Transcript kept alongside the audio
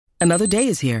Another day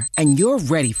is here, and you're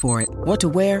ready for it. What to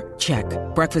wear? Check.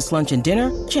 Breakfast, lunch, and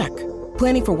dinner? Check.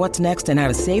 Planning for what's next and how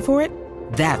to save for it?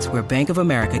 That's where Bank of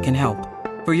America can help.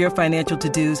 For your financial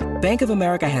to-dos, Bank of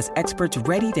America has experts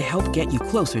ready to help get you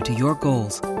closer to your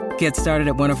goals. Get started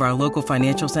at one of our local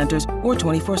financial centers or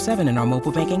 24/7 in our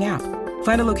mobile banking app.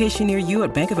 Find a location near you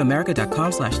at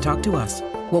bankofamerica.com/talktous.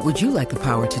 What would you like the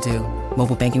power to do?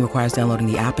 Mobile banking requires downloading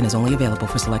the app and is only available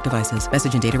for select devices.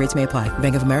 Message and data rates may apply.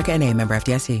 Bank of America N.A., member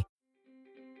FDIC.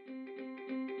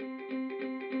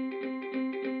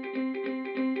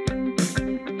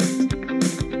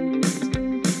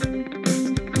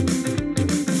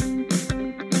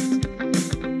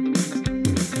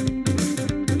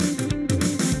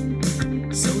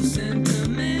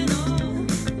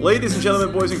 Ladies and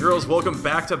gentlemen, boys and girls, welcome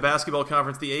back to Basketball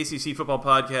Conference, the ACC Football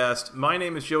Podcast. My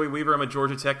name is Joey Weaver. I'm a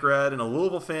Georgia Tech grad and a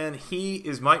Louisville fan. He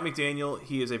is Mike McDaniel.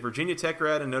 He is a Virginia Tech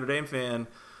grad and Notre Dame fan.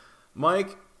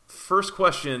 Mike, first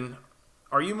question.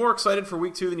 Are you more excited for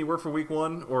Week 2 than you were for Week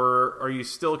 1, or are you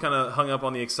still kind of hung up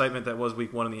on the excitement that was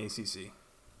Week 1 in the ACC?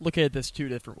 Look at this two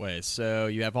different ways. So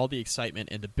you have all the excitement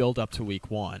and the build up to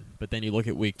Week 1, but then you look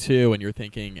at Week 2 and you're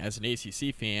thinking, as an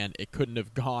ACC fan, it couldn't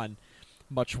have gone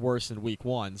much worse than Week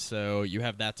 1, so you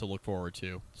have that to look forward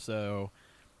to. So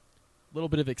a little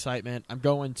bit of excitement. I'm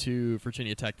going to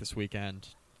Virginia Tech this weekend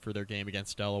for their game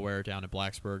against Delaware down in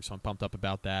Blacksburg, so I'm pumped up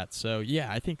about that. So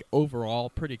yeah, I think overall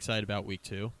pretty excited about Week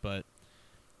 2, but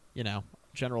you know,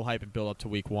 general hype and build up to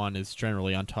Week 1 is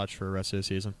generally untouched for the rest of the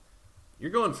season.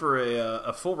 You're going for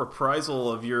a full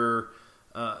reprisal of your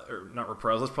or not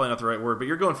reprisal, that's probably not the right word, but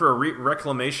you're going for a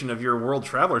reclamation of your world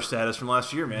traveler status from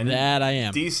last year, man. That I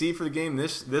am. DC for the game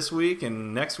this week,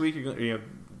 and next week you're going,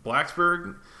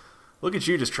 Blacksburg. Look at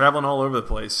you, just traveling all over the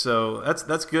place. So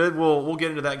that's good. We'll get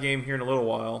into that game here in a little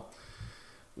while.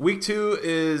 Week 2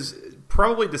 is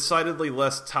probably decidedly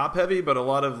less top heavy, but a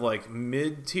lot of like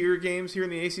mid-tier games here in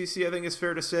the ACC, I think is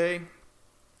fair to say.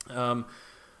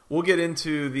 We'll get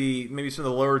into maybe some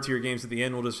of the lower tier games at the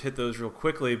end. We'll just hit those real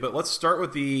quickly. But let's start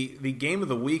with the game of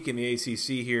the week in the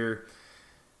ACC here.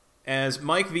 As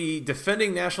Mike, the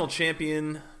defending national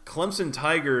champion Clemson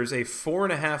Tigers, a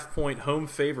 4.5-point home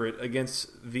favorite against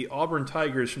the Auburn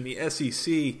Tigers from the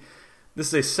SEC. This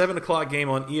is a 7 o'clock game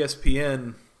on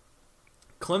ESPN.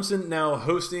 Clemson now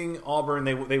hosting Auburn.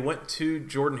 They went to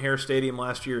Jordan-Hare Stadium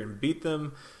last year and beat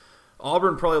them.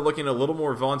 Auburn probably looking a little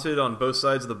more vaunted on both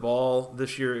sides of the ball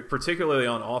this year, particularly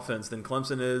on offense, than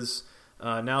Clemson is.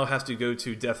 Now has to go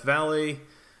to Death Valley.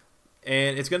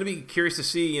 And it's going to be curious to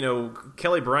see,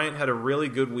 Kelly Bryant had a really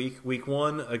good week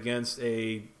 1 against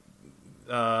a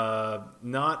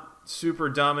not super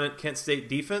dominant Kent State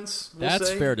defense,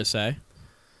 That's fair to say.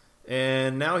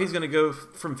 And now he's going to go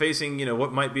from facing,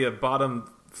 what might be a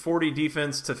bottom 40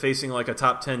 defense to facing like a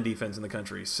top 10 defense in the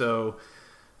country. So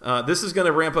this is going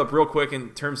to ramp up real quick in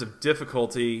terms of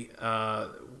difficulty.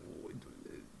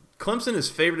 Clemson is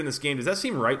favored in this game. Does that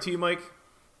seem right to you, Mike?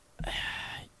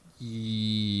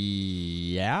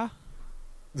 Yeah.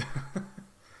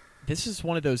 This is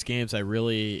one of those games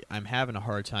I'm having a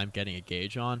hard time getting a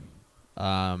gauge on.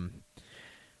 All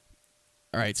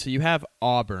right, so you have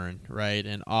Auburn, right?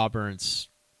 And Auburn's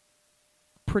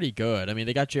pretty good. I mean,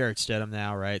 they got Jarrett Stidham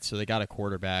now, right? So they got a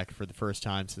quarterback for the first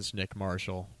time since Nick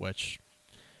Marshall, which,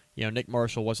 Nick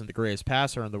Marshall wasn't the greatest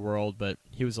passer in the world, but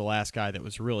he was the last guy that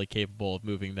was really capable of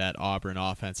moving that Auburn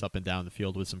offense up and down the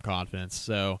field with some confidence.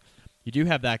 So you do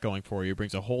have that going for you. It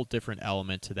brings a whole different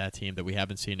element to that team that we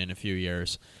haven't seen in a few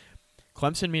years.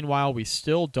 Clemson, meanwhile, we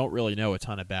still don't really know a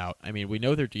ton about. I mean, we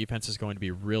know their defense is going to be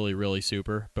really, really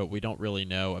super, but we don't really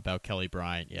know about Kelly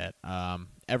Bryant yet.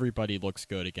 Everybody looks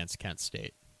good against Kent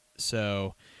State.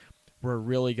 So we're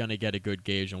really going to get a good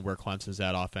gauge on where Clemson's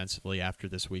at offensively after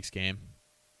this week's game.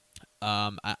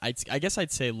 I guess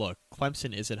I'd say, look,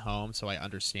 Clemson is at home, so I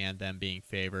understand them being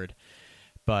favored.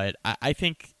 But I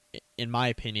think, in my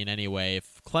opinion anyway,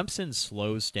 if Clemson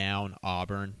slows down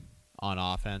Auburn on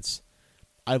offense,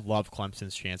 I love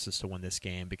Clemson's chances to win this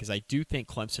game because I do think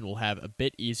Clemson will have a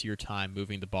bit easier time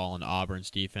moving the ball in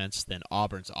Auburn's defense than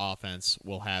Auburn's offense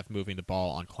will have moving the ball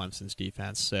on Clemson's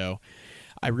defense. So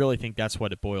I really think that's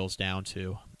what it boils down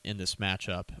to in this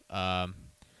matchup.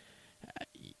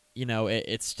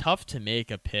 It's tough to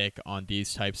make a pick on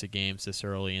these types of games this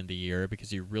early in the year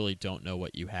because you really don't know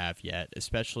what you have yet,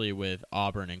 especially with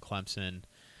Auburn and Clemson,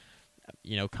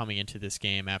 coming into this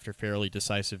game after fairly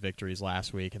decisive victories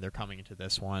last week, and they're coming into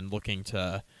this one looking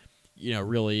to,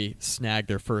 really snag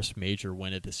their first major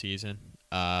win of the season.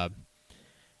 I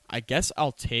guess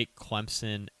I'll take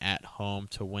Clemson at home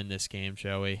to win this game,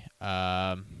 Joey.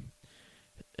 They're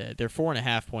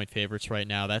 4.5-point favorites right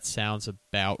now. That sounds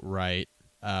about right.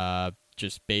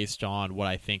 just based on what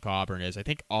I think Auburn is. I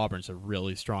think Auburn's a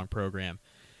really strong program.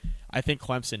 I think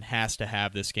Clemson has to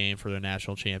have this game for their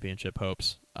national championship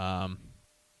hopes.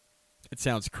 It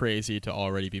sounds crazy to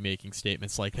already be making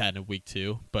statements like that in week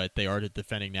 2, but they are the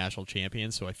defending national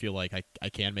champions, so I feel like I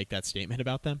can make that statement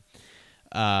about them.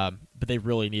 But they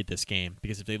really need this game,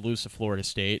 because if they lose to Florida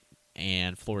State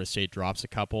and Florida State drops a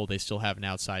couple, they still have an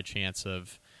outside chance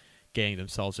of getting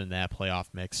themselves in that playoff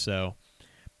mix. So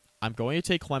I'm going to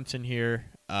take Clemson here.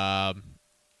 I'll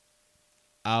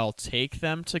take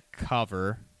them to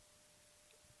cover,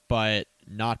 but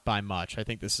not by much. I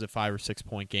think this is a 5 or 6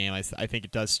 point game. I think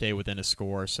it does stay within a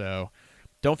score, so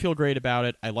don't feel great about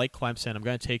it. I like Clemson. I'm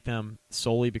going to take them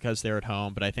solely because they're at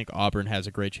home, but I think Auburn has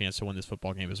a great chance to win this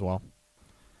football game as well.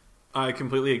 I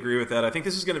completely agree with that. I think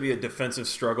this is going to be a defensive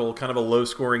struggle, kind of a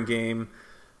low-scoring game.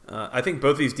 I think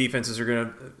both these defenses are going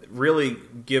to really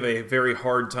give a very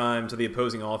hard time to the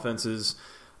opposing offenses.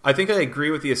 I think I agree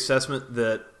with the assessment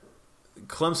that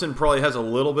Clemson probably has a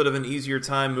little bit of an easier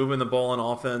time moving the ball on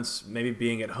offense. Maybe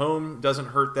being at home doesn't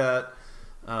hurt that.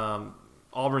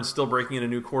 Auburn's still breaking in a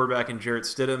new quarterback in Jarrett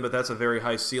Stidham, but that's a very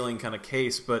high ceiling kind of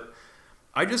case. But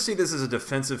I just see this as a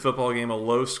defensive football game, a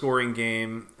low-scoring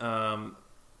game.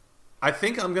 I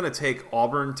think I'm going to take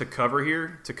Auburn to cover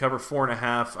here, to cover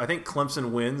 4.5. I think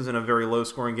Clemson wins in a very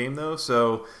low-scoring game, though.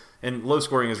 So, and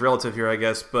low-scoring is relative here, I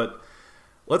guess. But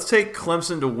let's take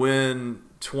Clemson to win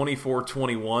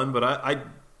 24-21. But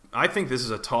I think this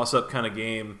is a toss-up kind of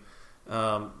game.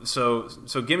 So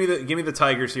give me the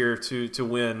Tigers here to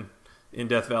win in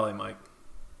Death Valley, Mike.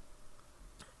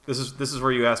 This is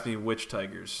where you ask me which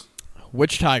Tigers.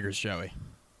 Which Tigers, Joey?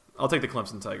 I'll take the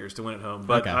Clemson Tigers to win at home,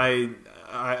 but okay.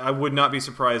 I would not be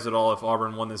surprised at all if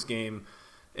Auburn won this game,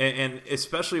 and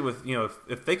especially with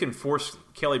if they can force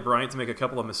Kelly Bryant to make a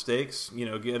couple of mistakes,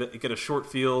 get a short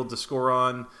field to score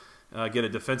on, get a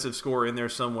defensive score in there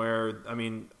somewhere. I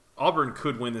mean, Auburn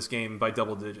could win this game by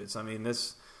double digits. I mean,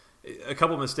 a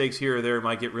couple of mistakes here or there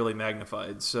might get really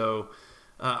magnified. So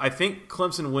I think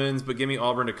Clemson wins, but give me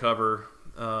Auburn to cover.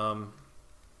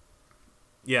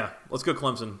 Yeah, let's go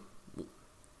Clemson.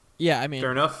 Yeah, I mean,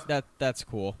 fair enough. That's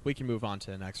cool. We can move on to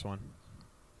the next one.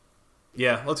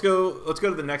 Yeah, let's go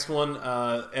to the next one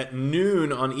at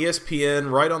noon on ESPN,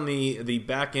 right on the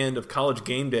back end of College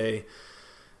Game Day.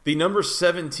 The number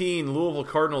 17 Louisville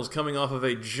Cardinals coming off of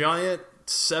a giant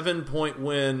 7-point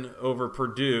win over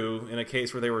Purdue in a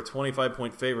case where they were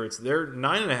 25-point favorites. They're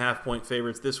 9.5-point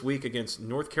favorites this week against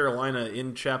North Carolina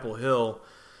in Chapel Hill.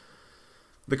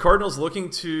 The Cardinals looking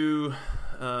to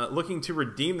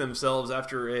redeem themselves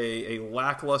after a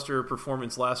lackluster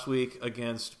performance last week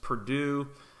against Purdue.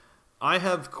 I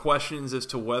have questions as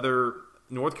to whether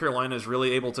North Carolina is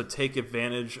really able to take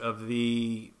advantage of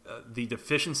the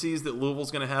deficiencies that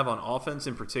Louisville's going to have on offense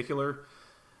in particular.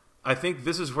 I think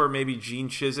this is where maybe Gene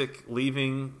Chizik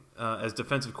leaving as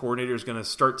defensive coordinator is going to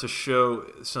start to show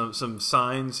some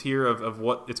signs here of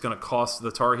what it's going to cost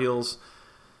the Tar Heels.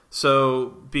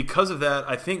 So because of that,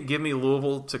 I think give me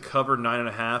Louisville to cover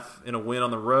 9.5 in a win on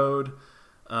the road.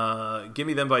 Give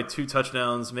me them by 2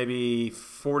 touchdowns, maybe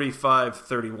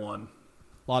 45-31.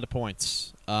 A lot of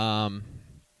points.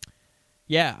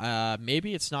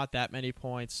 Maybe it's not that many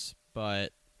points,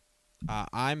 but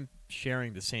I'm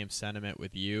sharing the same sentiment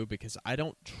with you because I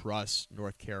don't trust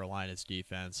North Carolina's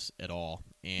defense at all.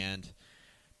 And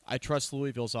I trust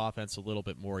Louisville's offense a little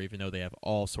bit more, even though they have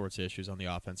all sorts of issues on the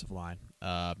offensive line.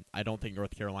 I don't think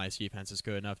North Carolina's defense is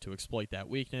good enough to exploit that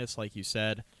weakness, like you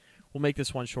said. We'll make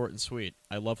this one short and sweet.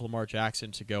 I love Lamar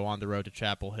Jackson to go on the road to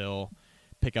Chapel Hill,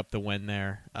 pick up the win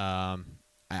there.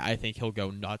 I think he'll go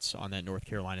nuts on that North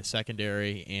Carolina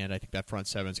secondary, and I think that front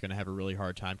seven is going to have a really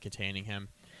hard time containing him.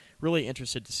 Really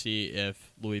interested to see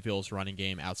if Louisville's running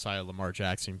game outside of Lamar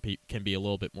Jackson can be a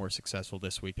little bit more successful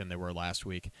this week than they were last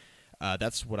week.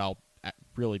 That's what I'll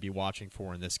really be watching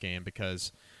for in this game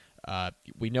because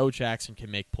we know Jackson can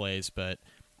make plays, but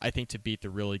I think to beat the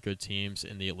really good teams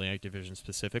in the Atlantic Division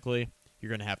specifically, you're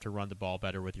going to have to run the ball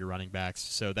better with your running backs.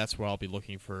 So that's what I'll be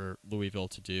looking for Louisville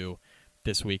to do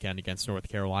this weekend against North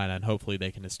Carolina, and hopefully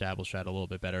they can establish that a little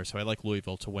bit better. So I like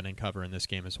Louisville to win and cover in this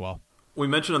game as well. We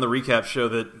mentioned on the recap show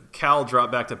that Cal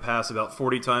dropped back to pass about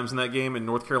 40 times in that game, and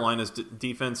North Carolina's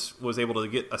defense was able to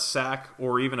get a sack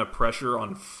or even a pressure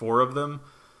on 4 of them.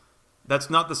 That's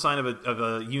not the sign of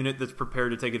a unit that's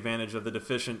prepared to take advantage of the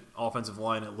deficient offensive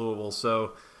line at Louisville.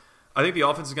 So I think the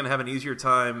offense is going to have an easier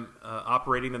time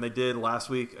operating than they did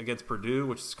last week against Purdue,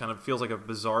 which kind of feels like a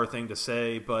bizarre thing to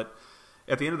say, but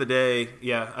at the end of the day,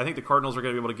 yeah, I think the Cardinals are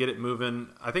going to be able to get it moving.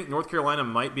 I think North Carolina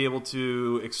might be able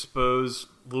to expose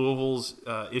Louisville's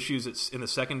issues in the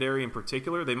secondary in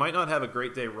particular. They might not have a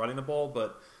great day running the ball,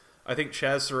 but I think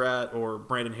Chaz Surratt or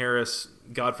Brandon Harris,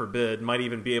 God forbid, might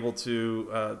even be able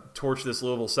to torch this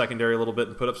Louisville secondary a little bit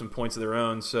and put up some points of their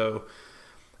own. So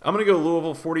I'm going to go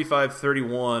Louisville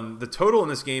 45-31. The total in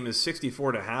this game is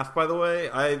 64.5, by the way.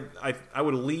 I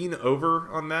would lean over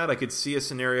on that. I could see a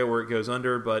scenario where it goes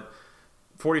under, but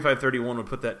 45-31 would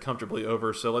put that comfortably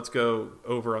over. So let's go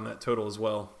over on that total as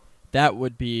well. That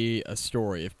would be a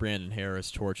story if Brandon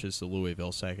Harris torches the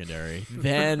Louisville secondary.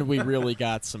 Then we really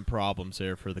got some problems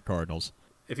there for the Cardinals.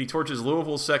 If he torches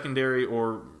Louisville's secondary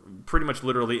or pretty much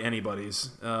literally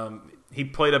anybody's, he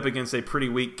played up against a pretty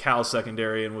weak Cal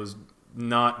secondary and was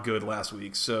not good last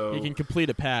week. So he can complete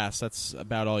a pass. That's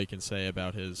about all you can say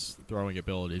about his throwing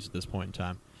abilities at this point in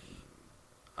time.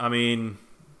 I mean,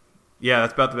 yeah,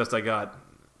 that's about the best I got.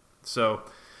 So,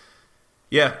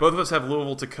 yeah, both of us have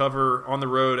Louisville to cover on the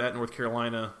road at North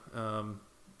Carolina.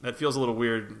 That feels a little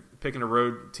weird, picking a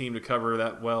road team to cover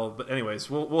that well. But anyways,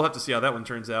 we'll have to see how that one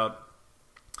turns out.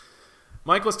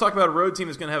 Mike, let's talk about a road team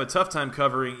that's going to have a tough time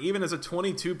covering, even as a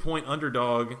 22-point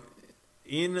underdog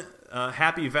in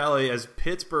Happy Valley, as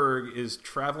Pittsburgh is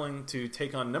traveling to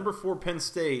take on number 4 Penn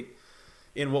State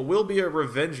in what will be a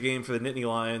revenge game for the Nittany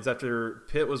Lions after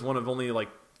Pitt was one of only like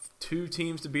 2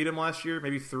 teams to beat them last year,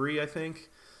 maybe 3, I think.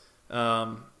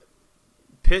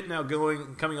 Pitt now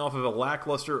coming off of a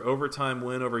lackluster overtime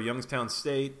win over Youngstown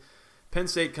State. Penn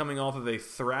State coming off of a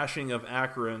thrashing of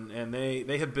Akron, and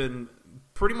they have been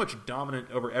pretty much dominant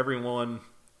over everyone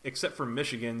except for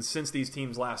Michigan since these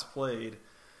teams last played.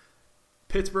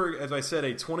 Pittsburgh, as I said,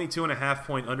 a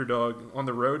 22.5-point underdog on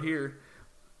the road here.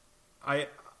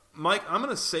 Mike, I'm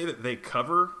going to say that they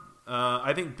cover.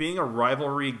 I think being a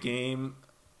rivalry game,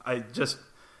 I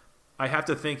have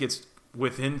to think it's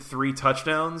within 3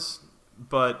 touchdowns,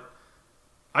 but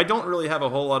I don't really have a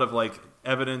whole lot of like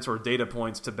evidence or data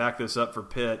points to back this up for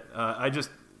Pitt.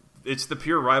 It's the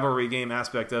pure rivalry game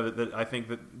aspect of it that I think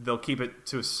that they'll keep it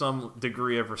to some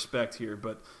degree of respect here,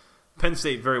 but Penn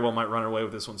State very well might run away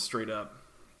with this one straight up.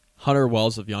 Hunter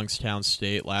Wells of Youngstown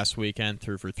State last weekend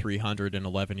threw for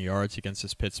 311 yards against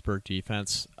this Pittsburgh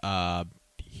defense.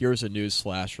 Here's a news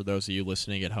flash for those of you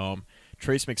listening at home.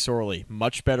 Trace McSorley,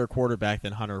 much better quarterback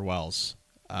than Hunter Wells.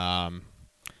 Penn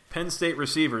State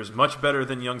receivers, much better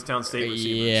than Youngstown State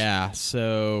receivers. Yeah,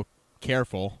 so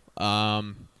careful.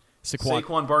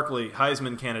 Saquon Barkley,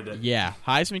 Heisman candidate. Yeah,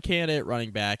 Heisman candidate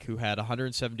running back who had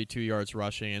 172 yards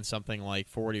rushing and something like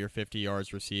 40 or 50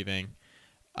 yards receiving,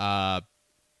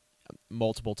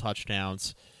 multiple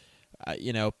touchdowns.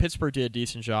 Pittsburgh did a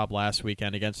decent job last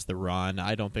weekend against the run.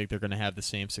 I don't think they're going to have the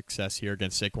same success here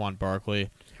against Saquon Barkley.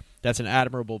 That's an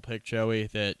admirable pick, Joey,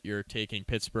 that you're taking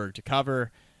Pittsburgh to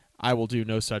cover. I will do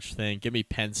no such thing. Give me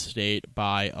Penn State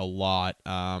by a lot.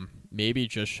 Maybe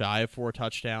just shy of 4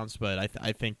 touchdowns, but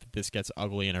I think that this gets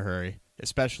ugly in a hurry,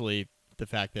 especially the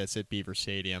fact that it's at Beaver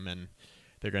Stadium and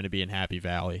they're going to be in Happy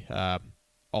Valley.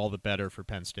 All the better for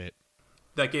Penn State.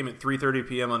 That game at 3:30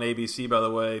 p.m. on ABC, by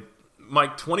the way.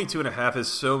 Mike, 22.5 is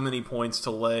so many points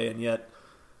to lay, and yet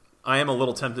I am a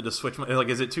little tempted to switch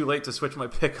is it too late to switch my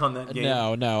pick on that game?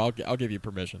 No, I'll give you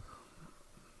permission.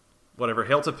 Whatever.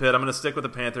 Hail to Pitt. I'm going to stick with the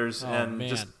Panthers, I'm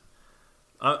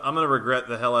going to regret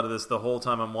the hell out of this the whole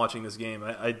time I'm watching this game.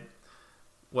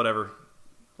 Whatever.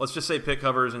 Let's just say Pitt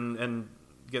covers and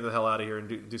get the hell out of here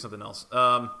and do something else.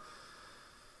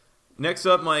 Next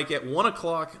up, Mike, at 1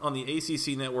 o'clock on the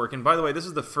ACC Network. And by the way, this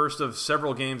is the first of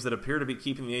several games that appear to be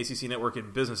keeping the ACC Network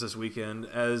in business this weekend,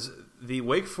 as the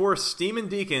Wake Forest Steamin'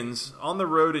 Deacons on the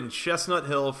road in Chestnut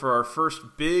Hill for our first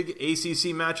big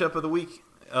ACC matchup of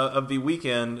the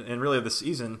weekend, and really of the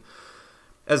season,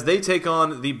 as they take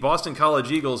on the Boston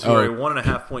College Eagles, who are a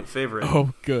 1.5-point favorite.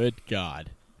 Oh, good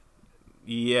God.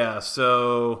 Yeah,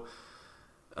 so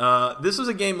this was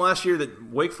a game last year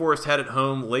that Wake Forest had at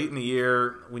home late in the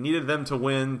year. We needed them to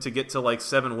win to get to like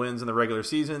 7 wins in the regular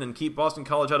season and keep Boston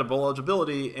College out of bowl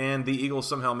eligibility, and the Eagles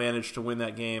somehow managed to win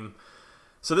that game.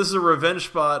 So this is a revenge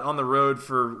spot on the road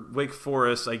for Wake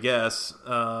Forest, I guess.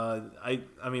 I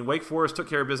mean, Wake Forest took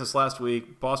care of business last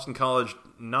week. Boston College,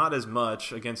 not as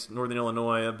much against Northern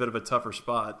Illinois, a bit of a tougher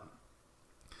spot.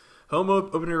 Home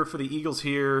opener for the Eagles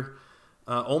here.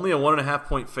 Only a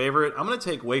 1.5-point favorite. I'm going to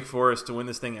take Wake Forest to win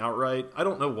this thing outright. I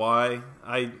don't know why.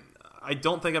 I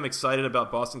don't think I'm excited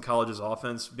about Boston College's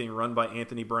offense being run by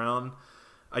Anthony Brown.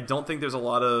 I don't think there's a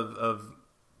lot of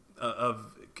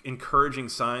encouraging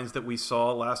signs that we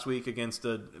saw last week against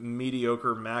a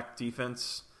mediocre MAC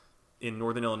defense in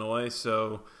Northern Illinois.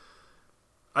 So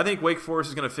I think Wake Forest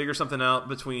is going to figure something out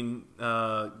between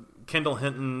Kendall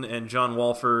Hinton and John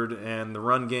Walford and the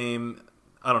run game.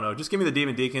 I don't know. Just give me the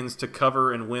Demon Deacons to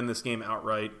cover and win this game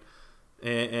outright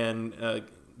and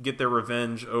get their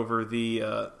revenge over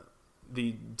the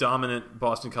the dominant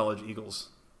Boston College Eagles.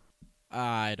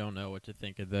 I don't know what to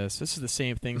think of this. This is the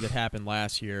same thing that happened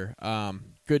last year.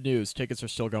 Good news, tickets are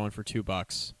still going for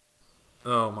 $2.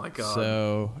 Oh my god!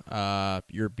 So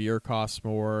your beer costs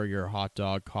more, your hot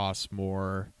dog costs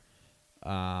more,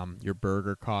 your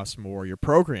burger costs more, your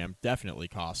program definitely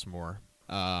costs more.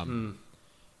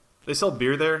 They sell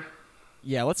beer there?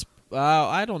 Yeah, let's.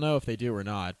 I don't know if they do or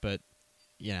not, but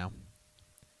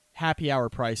happy hour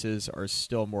prices are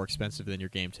still more expensive than your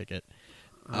game ticket.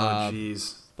 Oh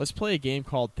jeez. Let's play a game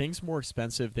called Things More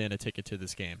Expensive Than a Ticket to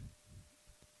This Game.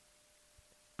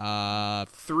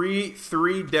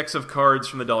 Three decks of cards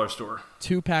from the dollar store.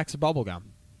 2 packs of bubblegum.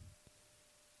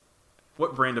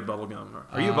 What brand of bubblegum?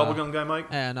 Are you a bubblegum guy,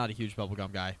 Mike? Not a huge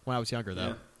bubblegum guy. When I was younger, though.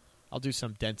 Yeah. I'll do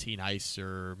some Dentine Ice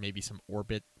or maybe some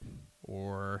Orbit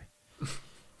or...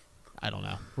 I don't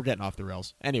know. We're getting off the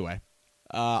rails. Anyway,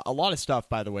 a lot of stuff,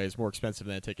 by the way, is more expensive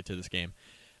than a ticket to this game.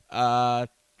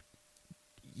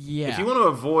 Yeah. If you want to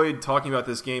avoid talking about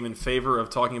this game in favor of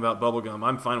talking about bubblegum,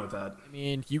 I'm fine with that. I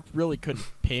mean, you really couldn't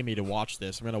pay me to watch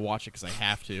this. I'm going to watch it because I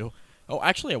have to. Oh,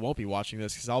 actually, I won't be watching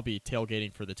this because I'll be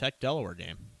tailgating for the Tech Delaware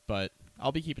game, but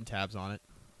I'll be keeping tabs on it.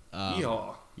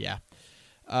 Yeah.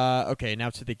 Okay, now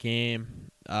to the game.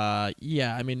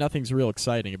 Yeah, I mean, nothing's real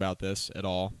exciting about this at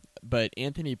all, but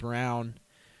Anthony Brown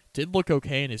did look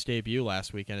okay in his debut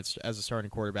last weekend as a starting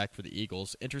quarterback for the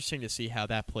Eagles. Interesting to see how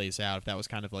that plays out, if that was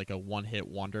kind of like a one-hit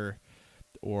wonder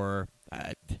or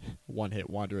one-hit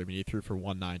wonder. I mean, he threw for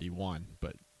 191,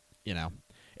 but,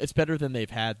 it's better than they've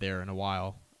had there in a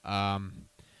while. I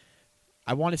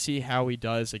want to see how he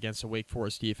does against a Wake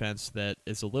Forest defense that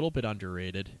is a little bit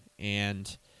underrated,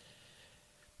 and,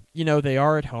 they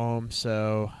are at home,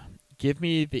 so give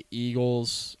me the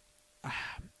Eagles...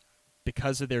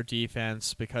 because of their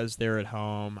defense, because they're at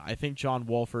home. I think John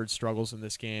Wolford struggles in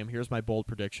this game. Here's my bold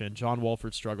prediction. John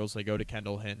Wolford struggles. They go to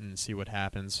Kendall Hinton and see what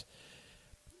happens.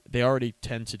 They already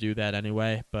tend to do that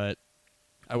anyway, but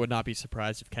I would not be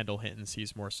surprised if Kendall Hinton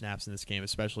sees more snaps in this game,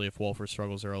 especially if Wolford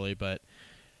struggles early. But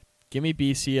give me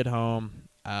BC at home.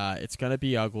 It's going to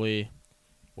be ugly.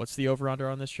 What's the over-under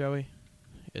on this, Joey?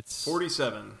 It's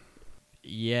 47.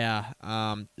 Yeah,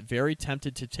 very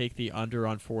tempted to take the under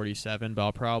on 47, but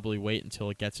I'll probably wait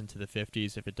until it gets into the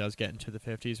 50s, if it does get into the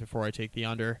 50s, before I take the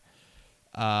under.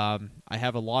 I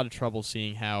have a lot of trouble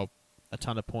seeing how a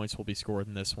ton of points will be scored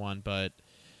in this one, but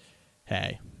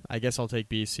hey, I guess I'll take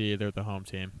BC. They're the home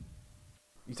team.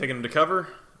 You taking them to cover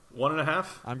 1.5?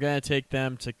 I'm going to take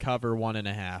them to cover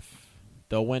 1.5.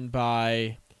 They'll win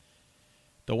by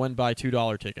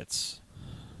 $2 tickets.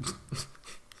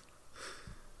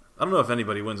 I don't know if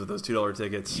anybody wins with those $2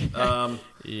 tickets.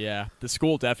 Yeah, the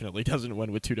school definitely doesn't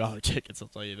win with $2 tickets, I'll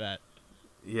tell you that.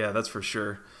 Yeah, that's for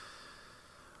sure.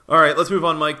 All right, let's move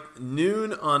on, Mike.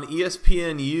 Noon on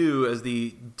ESPNU as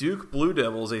the Duke Blue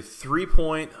Devils, a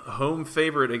 3-point home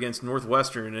favorite against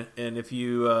Northwestern. And if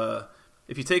you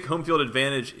take home field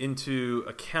advantage into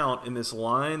account in this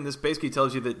line, this basically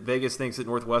tells you that Vegas thinks that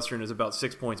Northwestern is about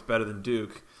 6 points better than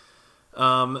Duke.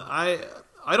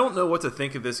 I don't know what to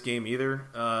think of this game either.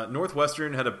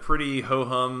 Northwestern had a pretty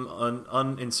ho-hum,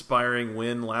 uninspiring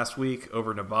win last week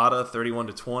over Nevada,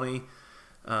 31-20.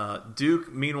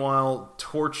 Duke, meanwhile,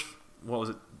 torched,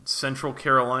 Central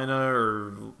Carolina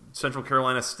or Central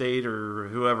Carolina State or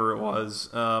whoever it was.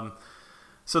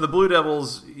 So the Blue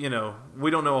Devils,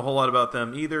 we don't know a whole lot about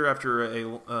them either after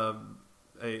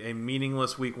a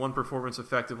meaningless Week 1 performance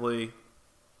effectively.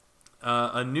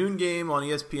 A noon game on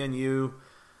ESPNU.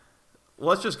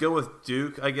 Let's just go with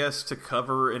Duke, I guess, to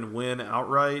cover and win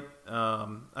outright.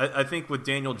 I think with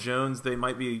Daniel Jones, they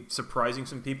might be surprising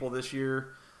some people this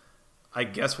year. I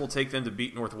guess we'll take them to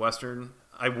beat Northwestern.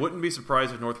 I wouldn't be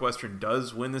surprised if Northwestern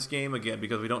does win this game, again,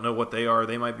 because we don't know what they are.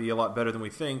 They might be a lot better than we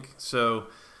think. So,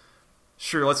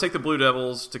 sure, let's take the Blue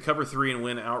Devils to cover 3 and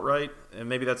win outright. And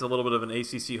maybe that's a little bit of an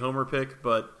ACC homer pick,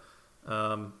 but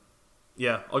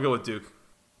yeah, I'll go with Duke.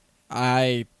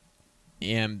 I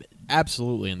am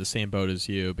absolutely in the same boat as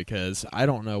you because I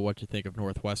don't know what to think of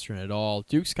Northwestern at all.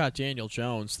 Duke's got Daniel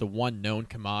Jones, the one known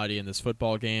commodity in this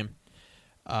football game.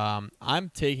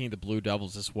 I'm taking the Blue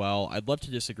Devils as well. I'd love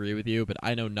to disagree with you, but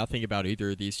I know nothing about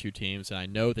either of these two teams, and I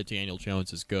know that Daniel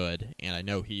Jones is good, and I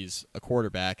know he's a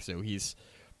quarterback, so he's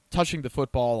touching the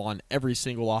football on every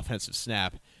single offensive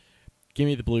snap. Give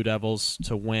me the Blue Devils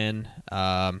to win.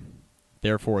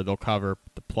 Therefore, they'll cover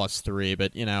the +3,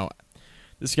 but,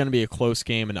 this is going to be a close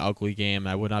game, an ugly game.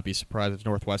 I would not be surprised if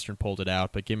Northwestern pulled it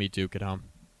out, but give me Duke at home.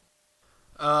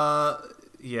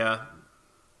 Yeah.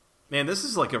 Man, this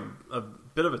is like a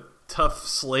bit of a tough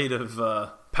slate of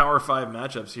Power 5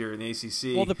 matchups here in the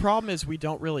ACC. Well, the problem is we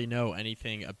don't really know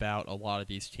anything about a lot of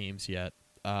these teams yet,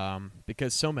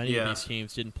 because so many of these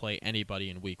teams didn't play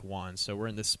anybody in week 1. So we're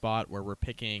in this spot where we're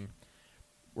picking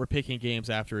games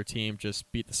after a team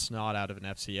just beat the snot out of an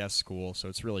FCS school. So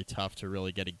it's really tough to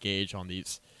really get a gauge on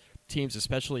these teams,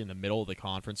 especially in the middle of the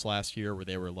conference last year where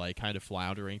they were like kind of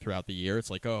floundering throughout the year.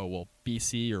 It's like, oh, well,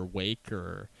 BC or Wake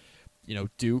or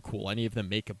Duke, will any of them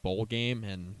make a bowl game?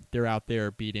 And they're out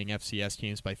there beating FCS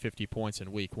teams by 50 points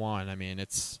in week 1. I mean,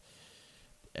 it's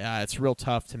real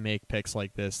tough to make picks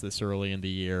like this early in the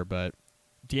year, but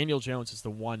Daniel Jones is the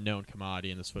one known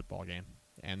commodity in this football game,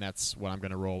 and that's what I'm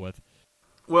going to roll with.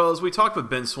 Well, as we talked with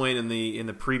Ben Swain in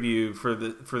the preview for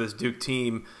this Duke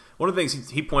team, one of the things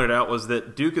he pointed out was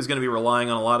that Duke is going to be relying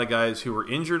on a lot of guys who were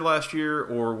injured last year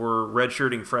or were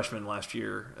redshirting freshmen last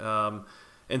year.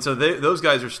 And so those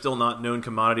guys are still not known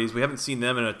commodities. We haven't seen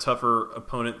them in against a tougher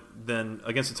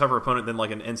opponent than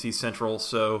like an NC Central.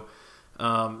 So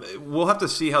we'll have to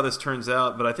see how this turns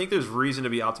out. But I think there's reason to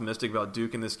be optimistic about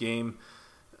Duke in this game.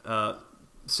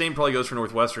 Same probably goes for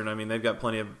Northwestern. I mean, they've got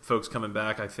plenty of folks coming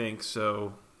back, I think.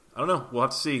 So I don't know. We'll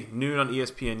have to see. Noon on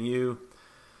ESPNU.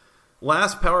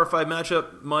 Last Power 5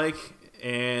 matchup, Mike,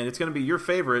 and it's going to be your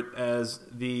favorite as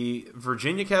the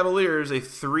Virginia Cavaliers, a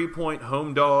 3-point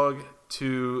home dog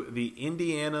to the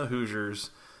Indiana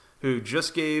Hoosiers, who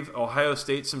just gave Ohio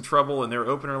State some trouble in their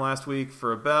opener last week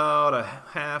for about a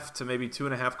half to maybe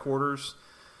 2.5 quarters.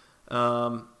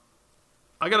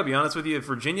 I got to be honest with you, if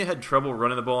Virginia had trouble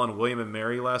running the ball on William &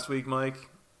 Mary last week, Mike,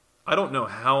 I don't know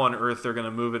how on earth they're going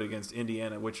to move it against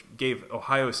Indiana, which gave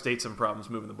Ohio State some problems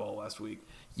moving the ball last week.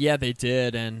 Yeah, they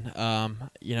did, and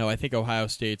I think Ohio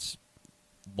State's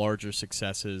larger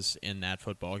successes in that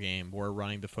football game were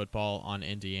running the football on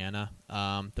Indiana.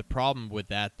 The problem with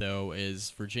that, though, is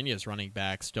Virginia's running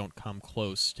backs don't come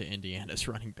close to Indiana's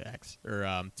running backs,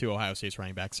 or to Ohio State's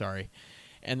running backs, sorry.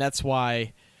 And that's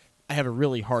why I have a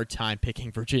really hard time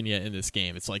picking Virginia in this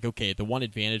game. It's like, okay, the one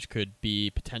advantage could be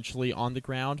potentially on the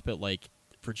ground, but like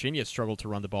Virginia struggled to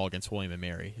run the ball against William &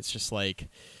 Mary. It's just like,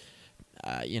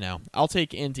 I'll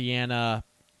take Indiana,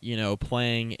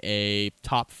 playing a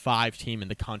top 5 team in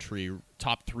the country,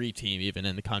 top 3 team even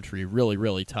in the country, really,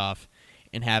 really tough,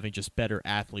 and having just better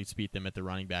athletes beat them at the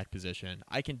running back position.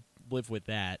 I can live with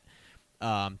that.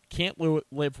 Can't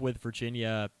live with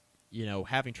Virginia,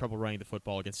 having trouble running the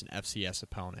football against an FCS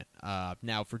opponent.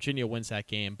 Now, Virginia wins that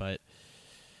game, but,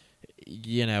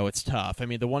 it's tough. I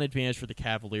mean, the one advantage for the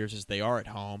Cavaliers is they are at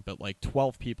home, but like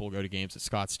 12 people go to games at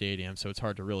Scott Stadium, so it's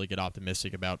hard to really get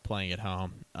optimistic about playing at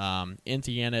home.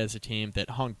 Indiana is a team that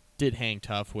did hang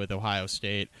tough with Ohio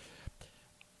State.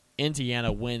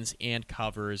 Indiana wins and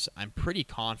covers. I'm pretty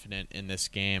confident in this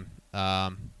game,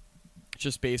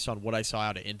 just based on what I saw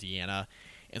out of Indiana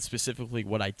and specifically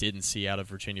what I didn't see out of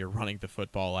Virginia running the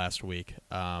football last week.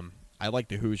 I like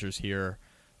the Hoosiers here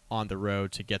on the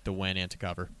road to get the win and to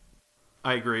cover.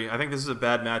 I agree. I think this is a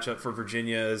bad matchup for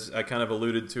Virginia, as I kind of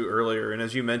alluded to earlier. And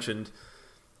as you mentioned,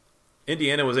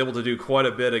 Indiana was able to do quite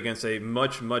a bit against a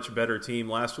much, much better team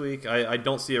last week. I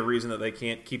don't see a reason that they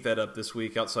can't keep that up this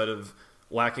week outside of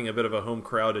lacking a bit of a home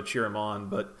crowd to cheer them on.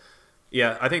 But,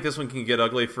 yeah, I think this one can get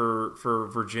ugly for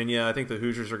Virginia. I think the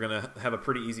Hoosiers are going to have a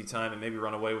pretty easy time and maybe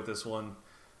run away with this one.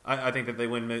 I think that they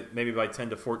win maybe by 10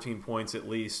 to 14 points at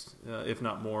least, if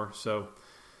not more. So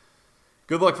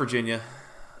good luck, Virginia.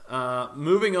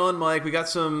 Moving on, Mike, we got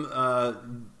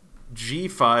some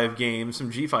G5 games, some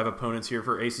G5 opponents here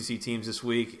for ACC teams this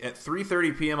week. At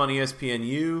 3:30 p.m. on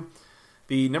ESPNU,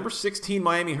 the number 16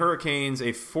 Miami Hurricanes,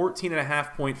 a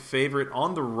 14.5-point favorite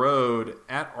on the road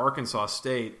at Arkansas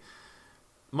State.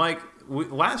 Mike,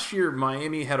 last year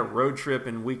Miami had a road trip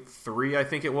in week 3, I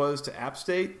think it was, to App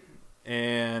State.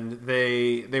 And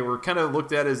they were kind of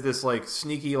looked at as this like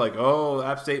sneaky, like, oh,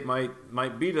 App State might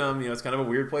beat them. It's kind of a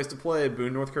weird place to play,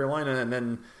 Boone, North Carolina. And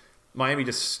then Miami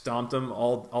just stomped them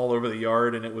all over the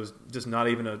yard, and it was just not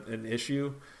even an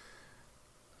issue.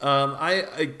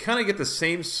 I kind of get the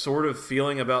same sort of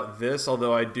feeling about this,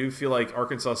 although I do feel like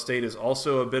Arkansas State is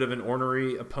also a bit of an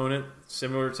ornery opponent,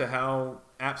 similar to how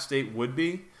App State would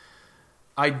be.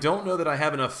 I don't know that I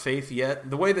have enough faith yet.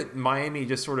 The way that Miami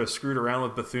just sort of screwed around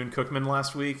with Bethune-Cookman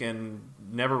last week and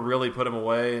never really put him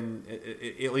away, and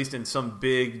at least in some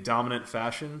big dominant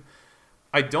fashion,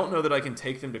 I don't know that I can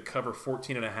take them to cover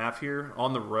 14.5 here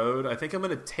on the road. I think I'm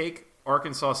going to take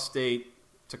Arkansas State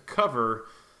to cover,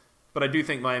 but I do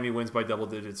think Miami wins by double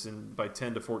digits and by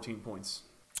 10 to 14 points.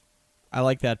 I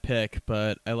like that pick,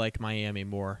 but I like Miami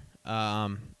more.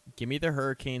 Give me the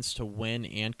Hurricanes to win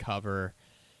and cover.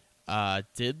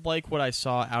 Did like what I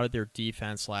saw out of their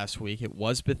defense last week. It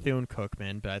was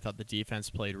Bethune-Cookman, but I thought the defense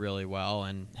played really well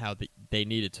and how they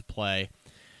needed to play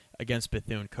against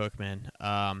Bethune-Cookman.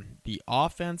 The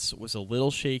offense was a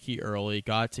little shaky early,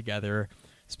 got together,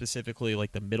 specifically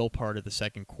like the middle part of the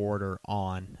second quarter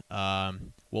on.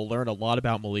 We'll learn a lot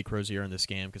about Malik Rozier in this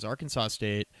game because Arkansas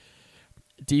State,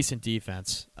 decent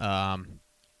defense.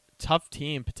 Tough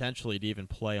team potentially to even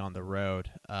play on the road.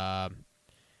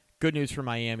 Good news for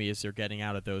Miami is they're getting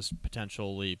out of those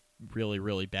potentially really,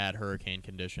 really bad hurricane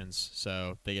conditions.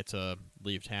 So they get to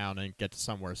leave town and get to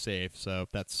somewhere safe. So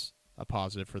that's a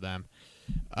positive for them.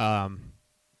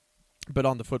 But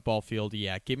on the football field,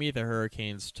 yeah, give me the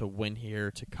Hurricanes to win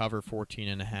here, to cover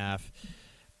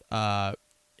 14.5.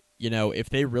 If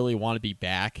they really want to be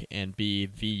back and be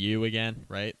VU again,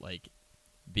 right, like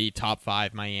the top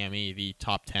 5 Miami, the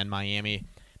top 10 Miami,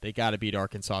 they got to beat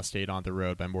Arkansas State on the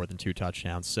road by more than 2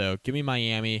 touchdowns. So give me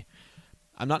Miami.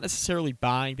 I'm not necessarily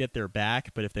buying that they're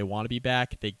back, but if they want to be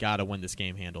back, they got to win this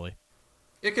game handily.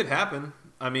 It could happen.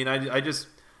 I mean,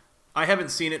 I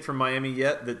haven't seen it from Miami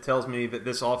yet that tells me that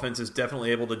this offense is definitely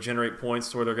able to generate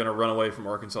points to where they're going to run away from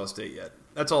Arkansas State yet.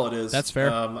 That's all it is. That's fair.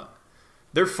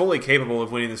 They're fully capable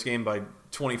of winning this game by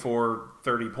 24,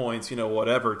 30 points,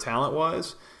 whatever,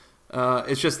 talent-wise.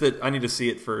 It's just that I need to see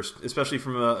it first, especially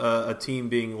from a team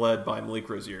being led by Malik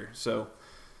Rozier. So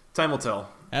time will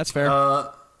tell. That's fair.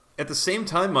 At the same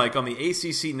time, Mike, on the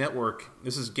ACC network,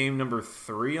 this is game number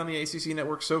 3 on the ACC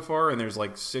network so far, and there's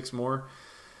like 6 more.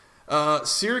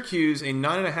 Syracuse, a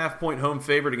 9.5-point home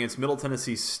favorite against Middle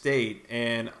Tennessee State,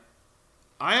 and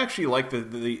I actually like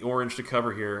the Orange to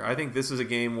cover here. I think this is a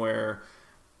game where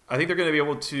I think they're going to be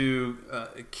able to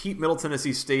keep Middle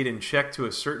Tennessee State in check to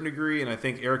a certain degree, and I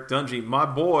think Eric Dungey, my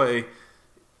boy,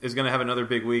 is going to have another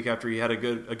big week after he had a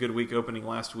good week opening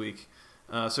last week.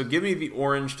 So give me the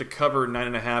Orange to cover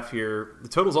 9.5 here. The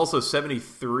total is also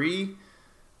 73.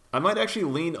 I might actually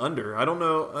lean under. I don't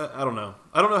know. I don't know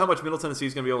how much Middle Tennessee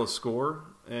is going to be able to score,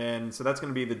 and so that's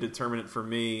going to be the determinant for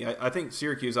me. I think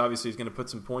Syracuse obviously is going to put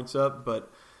some points up, but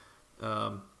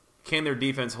can their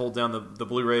defense hold down the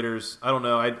Blue Raiders? I don't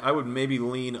know. I would maybe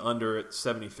lean under at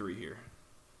 73 here.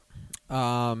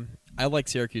 I like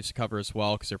Syracuse to cover as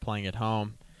well because they're playing at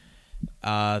home.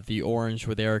 The Orange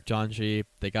with Eric Dungey,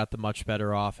 they got the much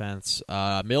better offense.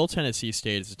 Middle Tennessee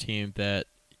State is a team that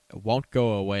won't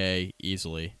go away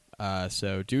easily.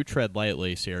 So do tread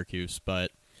lightly, Syracuse.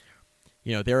 But,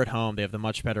 they're at home. They have the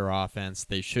much better offense.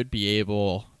 They should be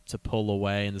able to pull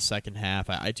away in the second half.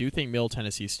 I do think Middle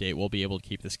Tennessee State will be able to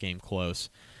keep this game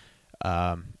close.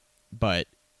 But,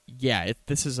 yeah,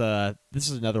 this is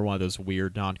another one of those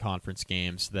weird non-conference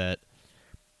games that,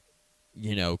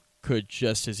 could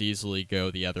just as easily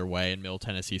go the other way, and Middle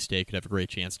Tennessee State could have a great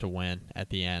chance to win at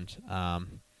the end.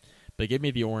 But give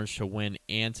me the Orange to win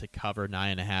and to cover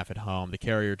 9.5 at home. The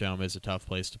Carrier Dome is a tough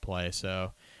place to play,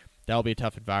 so that'll be a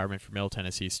tough environment for Middle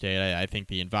Tennessee State. I think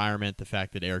the environment, the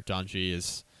fact that Eric Dungey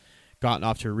has gotten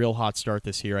off to a real hot start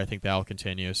this year, I think that'll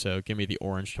continue. So give me the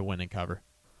Orange to win and cover.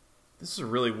 This is a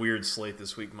really weird slate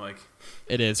this week, Mike.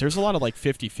 It is. There's a lot of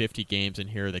 50-50 games in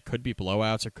here that could be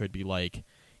blowouts or could be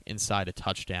inside a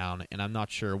touchdown, and I'm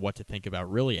not sure what to think about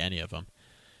really any of them.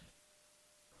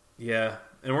 Yeah,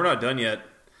 and we're not done yet.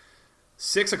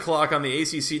 6 o'clock on the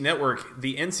ACC network,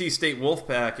 the NC State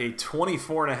Wolfpack, a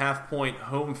 24.5-point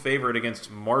home favorite against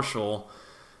Marshall.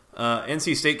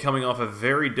 NC State coming off a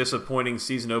very disappointing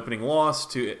season-opening loss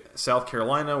to South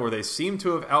Carolina, where they seem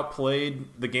to have outplayed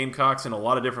the Gamecocks in a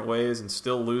lot of different ways and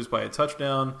still lose by a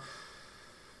touchdown.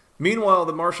 Meanwhile,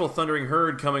 the Marshall Thundering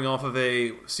Herd coming off of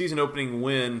a season-opening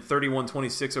win,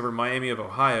 31-26 over Miami of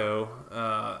Ohio.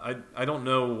 I don't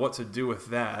know what to do with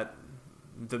that.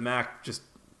 The MAC just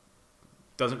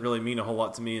doesn't really mean a whole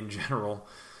lot to me in general.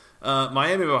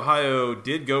 Miami of Ohio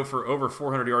did go for over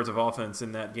 400 yards of offense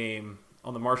in that game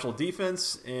on the Marshall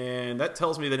defense, and that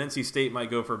tells me that NC State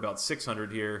might go for about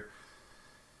 600 here.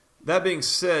 That being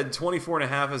said,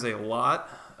 24.5 is a lot.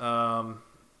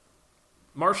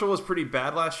 Marshall was pretty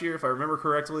bad last year, if I remember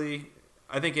correctly.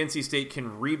 I think NC State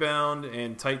can rebound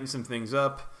and tighten some things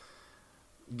up.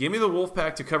 Give me the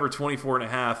Wolfpack to cover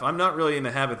 24.5. I'm not really in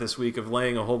the habit this week of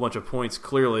laying a whole bunch of points,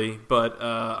 clearly, but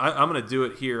I'm going to do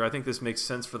it here. I think this makes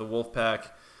sense for the Wolfpack.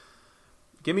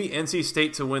 Give me NC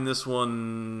State to win this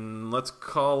one. Let's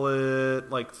call it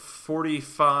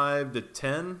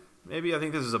 45-10, maybe. I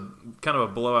think this is a kind of a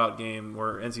blowout game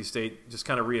where NC State just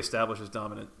kind of reestablishes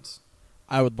dominance.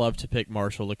 I would love to pick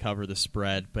Marshall to cover the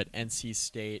spread, but NC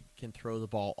State can throw the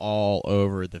ball all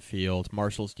over the field.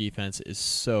 Marshall's defense is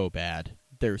so bad.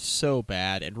 They're so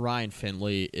bad, and Ryan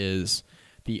Finley is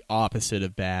the opposite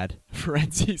of bad for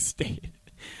NC State.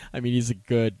 I mean, he's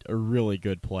a really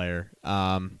good player.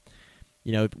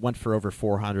 Went for over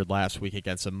 400 last week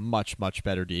against a much, much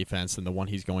better defense than the one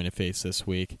he's going to face this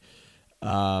week.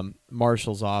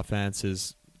 Marshall's offense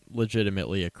is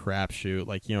legitimately a crapshoot.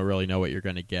 Like, you don't really know what you're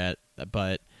going to get.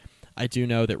 But I do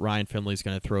know that Ryan Finley's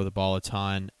going to throw the ball a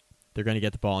ton. They're going to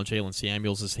get the ball in Jalen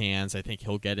Samuels' hands. I think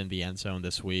he'll get in the end zone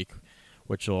this week,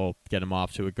 which will get him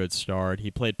off to a good start.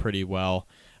 He played pretty well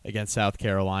against South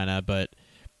Carolina, but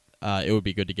it would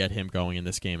be good to get him going in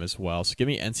this game as well. So give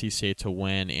me NC State to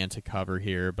win and to cover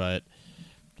here, but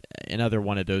another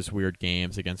one of those weird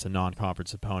games against a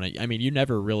non-conference opponent. I mean, you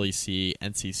never really see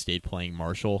NC State playing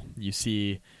Marshall. You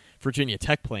see Virginia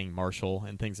Tech playing Marshall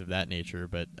and things of that nature,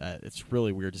 but it's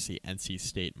really weird to see NC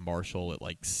State Marshall at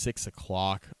like 6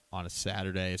 o'clock on a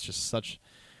Saturday. It's just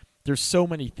there's so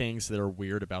many things that are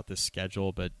weird about this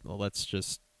schedule, but let's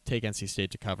just take NC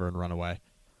State to cover and run away.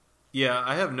 Yeah,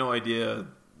 I have no idea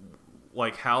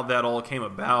like how that all came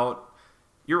about.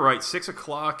 You're right, 6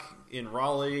 o'clock in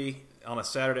Raleigh on a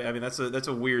Saturday. I mean, that's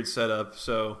a weird setup.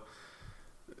 So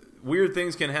weird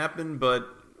things can happen, but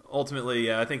ultimately,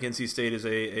 yeah, I think NC State is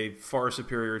a far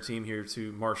superior team here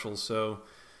to Marshall. So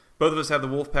both of us have the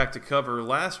Wolfpack to cover.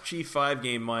 Last G5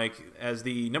 game, Mike, as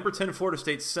the number 10 Florida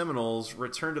State Seminoles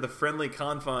return to the friendly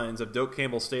confines of Doak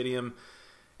Campbell Stadium,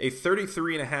 a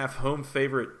 33.5 home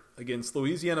favorite against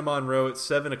Louisiana Monroe at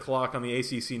 7 o'clock on the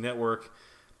ACC network.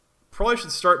 Probably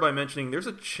should start by mentioning there's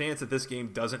a chance that this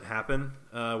game doesn't happen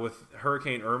with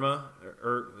Hurricane Irma.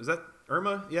 Or is that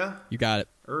Irma? Yeah? You got it.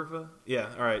 Irva? Yeah,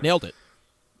 all right. Nailed it.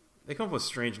 They come up with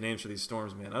strange names for these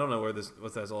storms, man. I don't know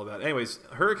what that's all about. Anyways,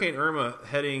 Hurricane Irma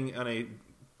heading on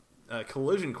a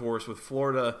collision course with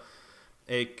Florida.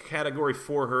 A Category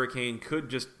 4 hurricane could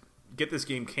just get this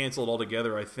game canceled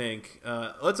altogether, I think.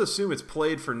 Let's assume it's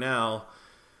played for now.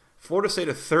 Florida State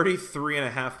a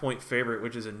 33.5-point favorite,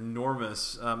 which is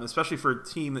enormous, especially for a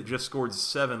team that just scored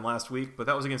 7 last week. But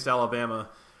that was against Alabama.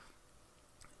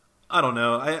 I don't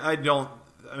know.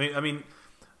 I mean,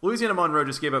 Louisiana Monroe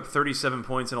just gave up 37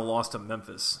 points in a loss to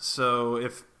Memphis. So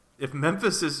if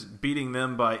Memphis is beating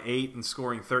them by 8 and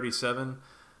scoring 37,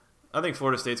 I think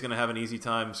Florida State's going to have an easy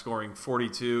time scoring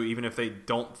 42, even if they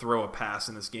don't throw a pass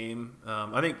in this game.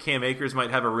 I think Cam Akers might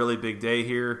have a really big day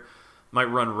here. Might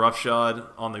run roughshod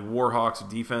on the Warhawks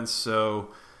defense. So,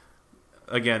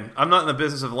 again, I'm not in the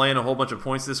business of laying a whole bunch of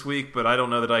points this week, but I don't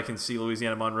know that I can see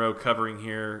Louisiana Monroe covering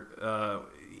here,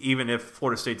 even if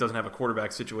Florida State doesn't have a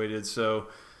quarterback situated. So,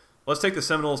 let's take the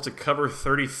Seminoles to cover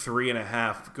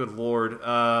 33.5. Good Lord.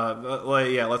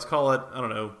 Let's call it,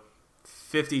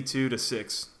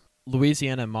 52-6.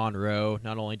 Louisiana Monroe,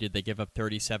 not only did they give up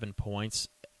 37 points,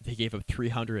 they gave up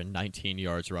 319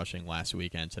 yards rushing last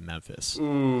weekend to Memphis.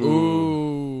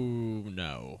 Ooh,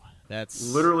 no.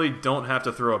 That's literally don't have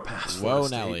to throw a pass. Whoa,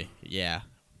 Nelly. Yeah,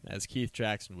 as Keith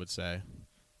Jackson would say.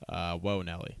 Whoa,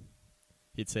 Nelly.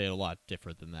 He'd say it a lot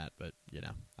different than that, but,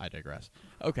 I digress.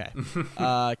 Okay.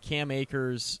 Cam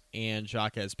Akers and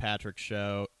Jacques Patrick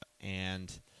show,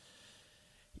 and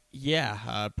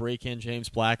break in James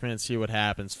Blackman and see what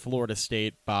happens. Florida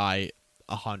State by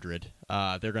 100.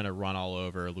 They're going to run all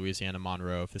over Louisiana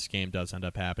Monroe if this game does end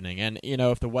up happening. And,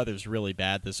 if the weather's really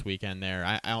bad this weekend there,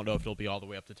 I don't know if it'll be all the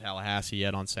way up to Tallahassee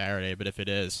yet on Saturday, but if it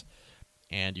is,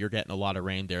 and you're getting a lot of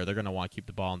rain there, they're going to want to keep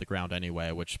the ball on the ground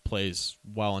anyway, which plays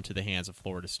well into the hands of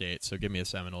Florida State. So give me the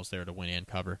Seminoles there to win and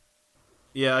cover.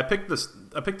 Yeah, I picked the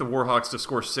Warhawks to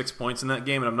score 6 points in that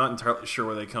game, and I'm not entirely sure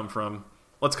where they come from.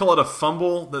 Let's call it a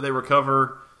fumble that they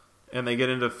recover, and they get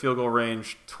into field goal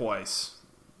range twice.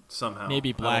 Somehow.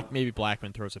 Maybe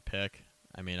Blackman throws a pick.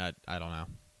 I mean, I don't know.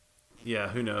 Yeah,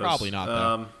 who knows? Probably not,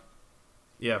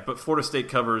 though. But Florida State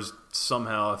covers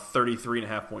somehow a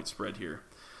 33.5-point spread here.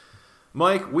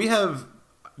 Mike, we have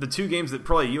the two games that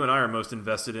probably you and I are most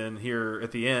invested in here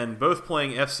at the end, both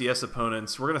playing FCS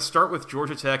opponents. We're going to start with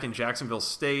Georgia Tech and Jacksonville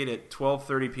State at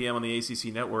 12:30 p.m. on the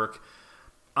ACC network.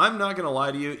 I'm not going to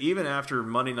lie to you, even after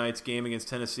Monday night's game against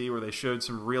Tennessee where they showed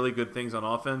some really good things on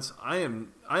offense, I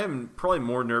am probably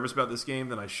more nervous about this game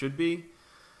than I should be.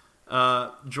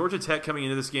 Georgia Tech coming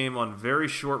into this game on very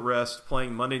short rest,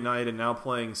 playing Monday night and now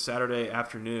playing Saturday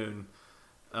afternoon.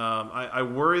 I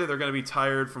worry that they're going to be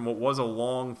tired from what was a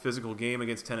long physical game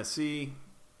against Tennessee.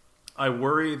 I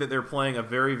worry that they're playing a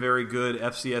very, very good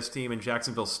FCS team in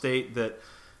Jacksonville State that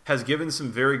has given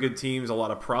some very good teams a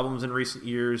lot of problems in recent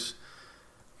years.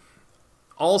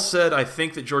 All said, I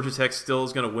think that Georgia Tech still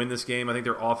is going to win this game. I think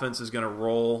their offense is going to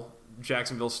roll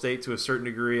Jacksonville State to a certain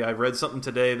degree. I read something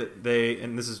today that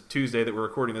and this is Tuesday that we're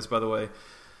recording this, by the way,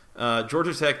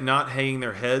 Georgia Tech not hanging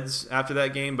their heads after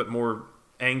that game, but more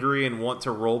angry and want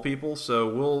to roll people. So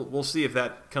we'll see if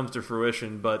that comes to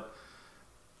fruition. But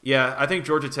Yeah, I think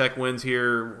Georgia Tech wins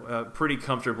here pretty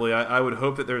comfortably. I would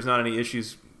hope that there's not any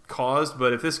issues caused,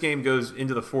 but if this game goes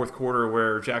into the fourth quarter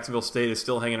where Jacksonville State is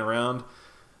still hanging around,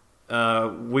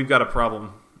 we've got a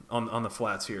problem on the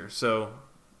flats here. So,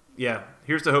 yeah,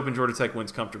 here's to hoping Georgia Tech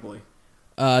wins comfortably.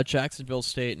 Jacksonville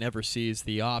State never sees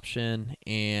the option,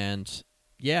 and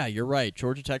yeah, you're right.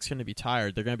 Georgia Tech's going to be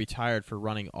tired. They're going to be tired for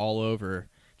running all over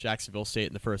Jacksonville State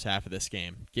in the first half of this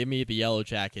game. Give me the Yellow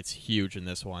Jackets huge in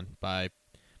this one by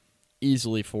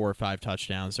easily 4 or 5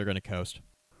 touchdowns. They're going to coast.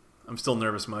 I'm still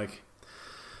nervous, Mike.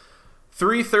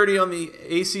 3:30 on the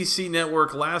ACC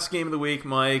network. Last game of the week,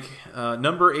 Mike.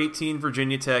 Number 18,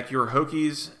 Virginia Tech. Your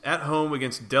Hokies at home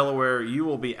against Delaware. You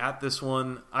will be at this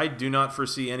one. I do not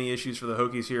foresee any issues for the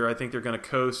Hokies here. I think they're going to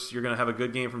coast. You're going to have a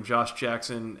good game from Josh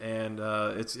Jackson, and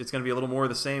it's going to be a little more of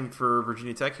the same for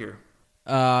Virginia Tech here.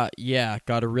 Yeah,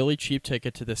 got a really cheap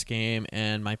ticket to this game,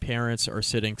 and my parents are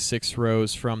sitting 6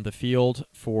 rows from the field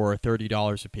for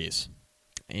 $30 a piece.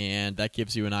 And that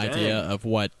gives you an idea of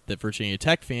what the Virginia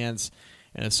Tech fans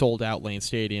in a sold-out Lane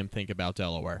Stadium think about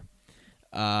Delaware.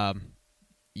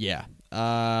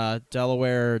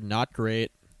 Delaware, not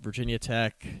great. Virginia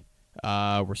Tech,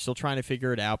 we're still trying to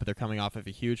figure it out, but they're coming off of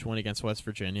a huge win against West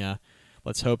Virginia.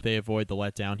 Let's hope they avoid the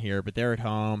letdown here. But they're at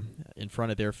home in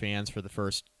front of their fans for the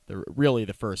first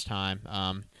time.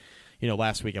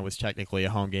 Last weekend was technically a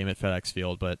home game at FedEx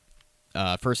Field, but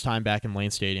first time back in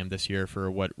Lane Stadium this year for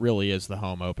what really is the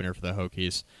home opener for the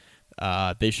Hokies.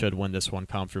 They should win this one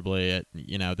comfortably.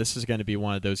 This is going to be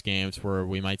one of those games where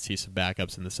we might see some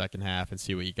backups in the second half and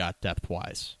see what you got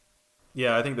depth-wise.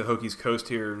 Yeah, I think the Hokies coast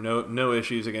here. No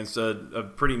issues against a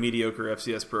pretty mediocre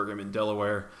FCS program in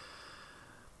Delaware.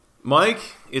 Mike,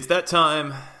 it's that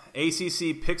time.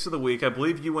 ACC picks of the week. I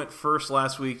believe you went first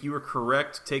last week. You were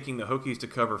correct, taking the Hokies to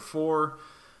cover 4.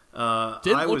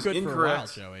 I was incorrect. For a while,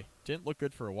 Joey. Didn't look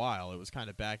good for a while. It was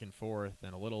kind of back and forth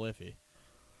and a little iffy.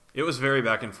 It was very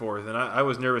back and forth, and I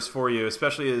was nervous for you,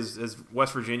 especially as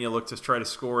West Virginia looked to try to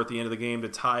score at the end of the game to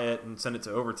tie it and send it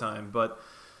to overtime. But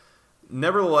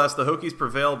nevertheless, the Hokies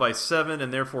prevail by 7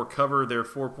 and therefore cover their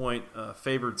 4-point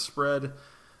favored spread.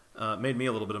 Made me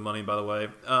a little bit of money, by the way.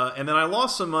 And then I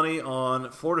lost some money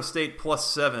on Florida State plus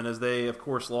 7 as they, of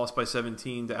course, lost by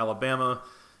 17 to Alabama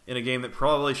in a game that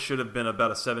probably should have been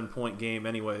about a 7-point game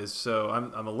anyways. So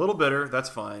I'm a little bitter. That's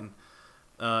fine.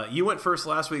 You went first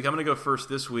last week. I'm going to go first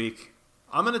this week.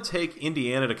 I'm going to take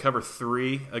Indiana to cover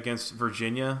 3 against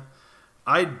Virginia.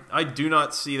 I do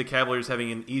not see the Cavaliers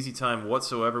having an easy time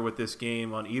whatsoever with this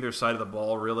game on either side of the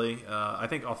ball, really. I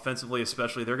think offensively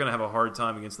especially, they're going to have a hard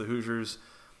time against the Hoosiers.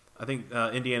 I think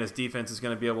Indiana's defense is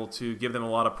going to be able to give them a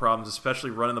lot of problems, especially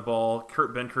running the ball.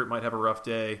 Kurt Benkert might have a rough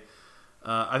day.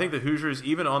 I think the Hoosiers,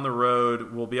 even on the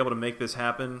road, will be able to make this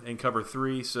happen and cover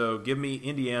 3. So give me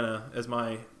Indiana as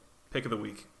my pick of the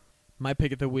week. My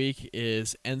pick of the week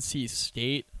is NC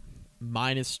State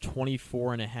minus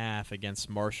 24.5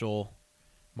 against Marshall.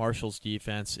 Marshall's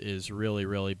defense is really,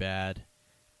 really bad.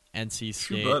 NC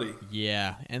State, true buddy.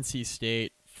 Yeah, NC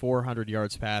State 400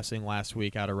 yards passing last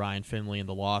week out of Ryan Finley in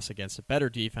the loss against a better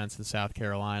defense in South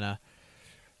Carolina.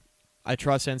 I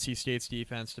trust NC State's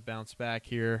defense to bounce back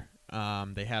here.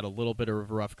 They had a little bit of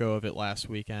a rough go of it last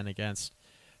weekend against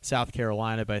South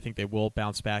Carolina, but I think they will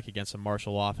bounce back against a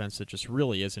Marshall offense that just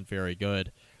really isn't very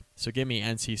good. So give me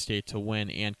NC State to win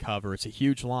and cover. It's a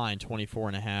huge line,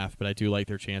 24.5, but I do like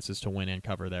their chances to win and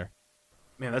cover there.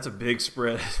 Man, that's a big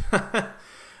spread.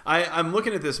 I'm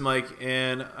looking at this, Mike,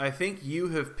 and I think you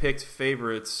have picked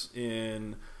favorites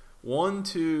in 1,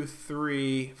 2,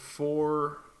 3,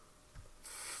 4,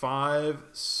 5,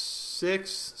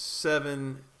 6,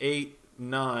 7, 8,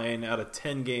 9 out of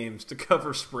 10 games to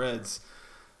cover spreads.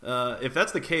 If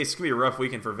that's the case, it's going to be a rough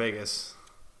weekend for Vegas.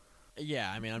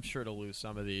 Yeah, I mean, I'm sure to lose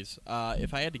some of these.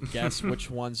 If I had to guess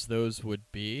which ones those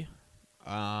would be,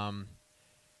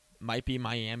 might be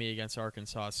Miami against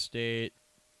Arkansas State.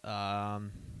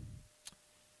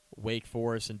 Wake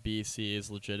Forest and BC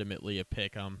is legitimately a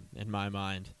pick-em in my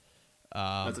mind.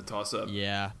 That's a toss-up.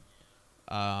 Yeah.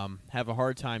 Have a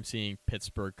hard time seeing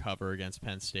Pittsburgh cover against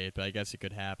Penn State, but I guess it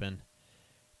could happen.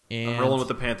 And, I'm rolling with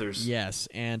the Panthers. Yes,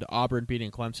 and Auburn beating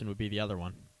Clemson would be the other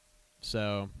one.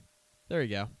 So there you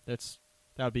go. That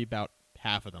would be about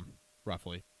half of them,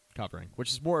 roughly, covering, which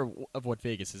is more of what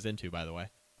Vegas is into, by the way.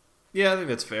 Yeah, I think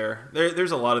that's fair.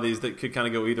 There's a lot of these that could kind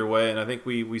of go either way, and I think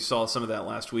we saw some of that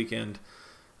last weekend.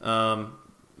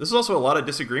 This is also a lot of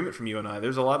disagreement from you and I.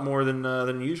 There's a lot more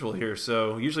than usual here.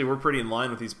 So usually we're pretty in line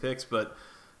with these picks, but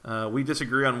we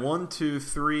disagree on 1, 2,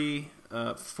 3,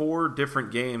 4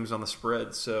 different games on the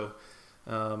spread. So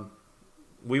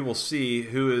we will see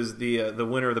who is the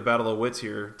winner of the Battle of Wits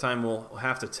here. Time will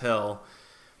have to tell.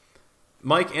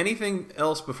 Mike, anything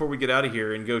else before we get out of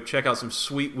here and go check out some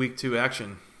sweet Week 2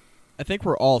 action? I think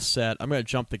we're all set. I'm going to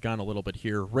jump the gun a little bit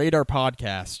here. Rate our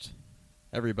podcast,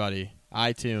 everybody.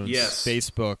 iTunes, yes.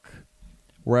 Facebook,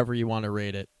 wherever you want to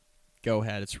rate it. Go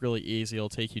ahead. It's really easy. It'll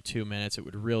take you 2 minutes. It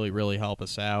would really, really help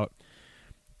us out.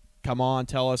 Come on,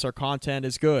 tell us our content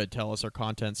is good. Tell us our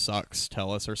content sucks.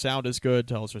 Tell us our sound is good.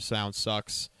 Tell us our sound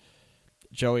sucks.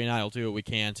 Joey and I will do what we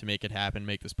can to make it happen,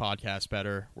 make this podcast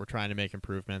better. We're trying to make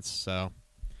improvements. So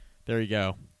there you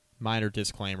go. Minor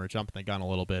disclaimer, jumping the gun a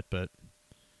little bit, but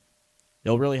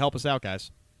it'll really help us out,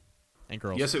 guys and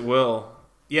girls. Yes, it will.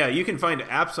 Yeah, you can find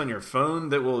apps on your phone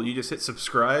that you just hit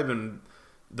subscribe and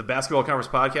the Basketball Conference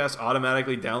podcast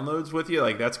automatically downloads with you.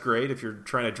 Like, that's great if you're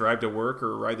trying to drive to work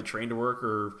or ride the train to work,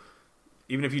 or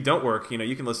even if you don't work,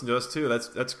 you can listen to us too.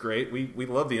 That's great. We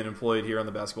love the unemployed here on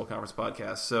the Basketball Conference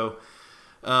podcast. So,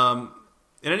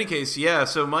 in any case, yeah.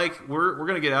 So, Mike, we're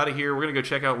going to get out of here. We're going to go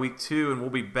check out Week 2, and we'll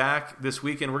be back this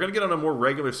weekend. We're going to get on a more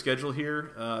regular schedule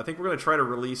here. I think we're going to try to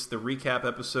release the recap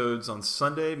episodes on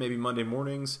Sunday, maybe Monday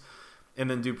mornings, and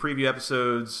then do preview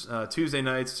episodes Tuesday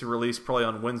nights to release probably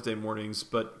on Wednesday mornings.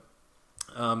 But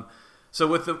so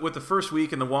with the first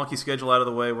week and the wonky schedule out of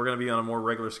the way, we're going to be on a more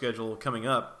regular schedule coming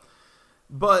up.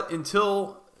 But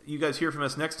until you guys hear from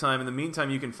us next time, in the meantime,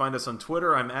 you can find us on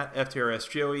Twitter. I'm at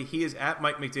FTRSJoey. He is at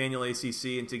Mike McDaniel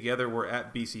ACC, and together we're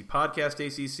at BC Podcast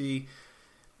ACC.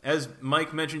 As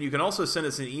Mike mentioned, you can also send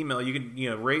us an email. You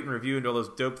can rate and review and all those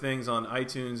dope things on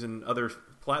iTunes and other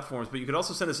platforms, but you could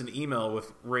also send us an email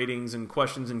with ratings and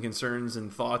questions and concerns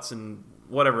and thoughts and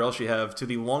whatever else you have to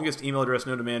the longest email address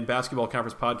known to man,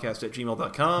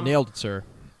 basketballconferencepodcast@gmail.com. Nailed it, sir.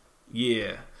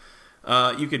 Yeah.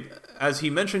 You could, as he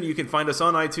mentioned, you can find us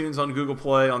on iTunes, on Google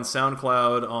Play, on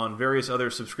SoundCloud, on various other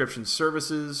subscription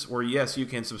services where, yes, you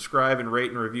can subscribe and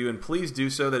rate and review, and please do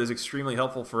so. That is extremely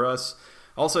helpful for us.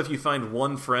 Also, if you find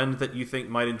one friend that you think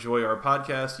might enjoy our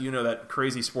podcast, that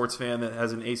crazy sports fan that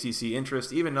has an ACC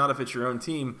interest, even not if it's your own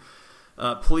team,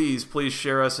 please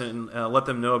share us and let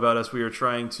them know about us. We are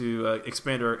trying to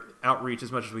expand our outreach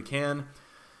as much as we can.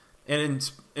 And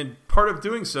in part of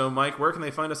doing so, Mike, where can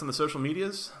they find us on the social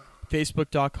medias?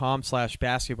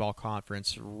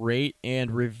 Facebook.com/basketballconference. Rate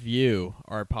and review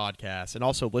our podcast, and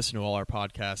also listen to all our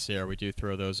podcasts there. We do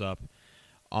throw those up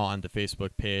on the Facebook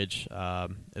page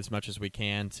as much as we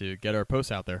can to get our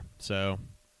posts out there. So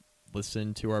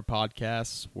listen to our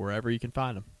podcasts wherever you can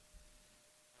find them.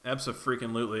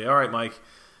 Absolutely. All right, Mike.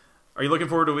 Are you looking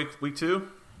forward to week 2?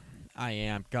 I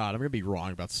am. God, I'm going to be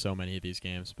wrong about so many of these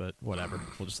games, but whatever.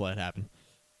 We'll just let it happen.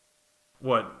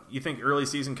 What, you think early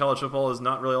season college football is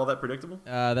not really all that predictable?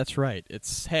 That's right.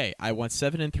 I went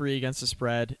 7-3 against the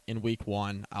spread in week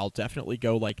 1. I'll definitely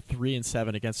go like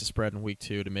 3-7 against the spread in week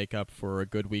 2 to make up for a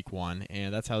good week 1,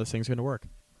 and that's how this thing's going to work.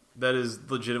 That is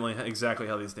legitimately exactly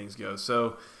how these things go.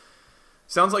 So,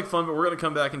 sounds like fun, but we're going to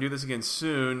come back and do this again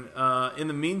soon. In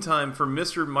the meantime, for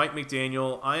Mr. Mike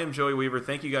McDaniel, I am Joey Weaver.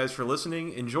 Thank you guys for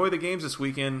listening. Enjoy the games this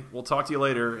weekend. We'll talk to you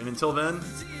later, and until then,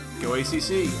 go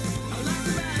ACC.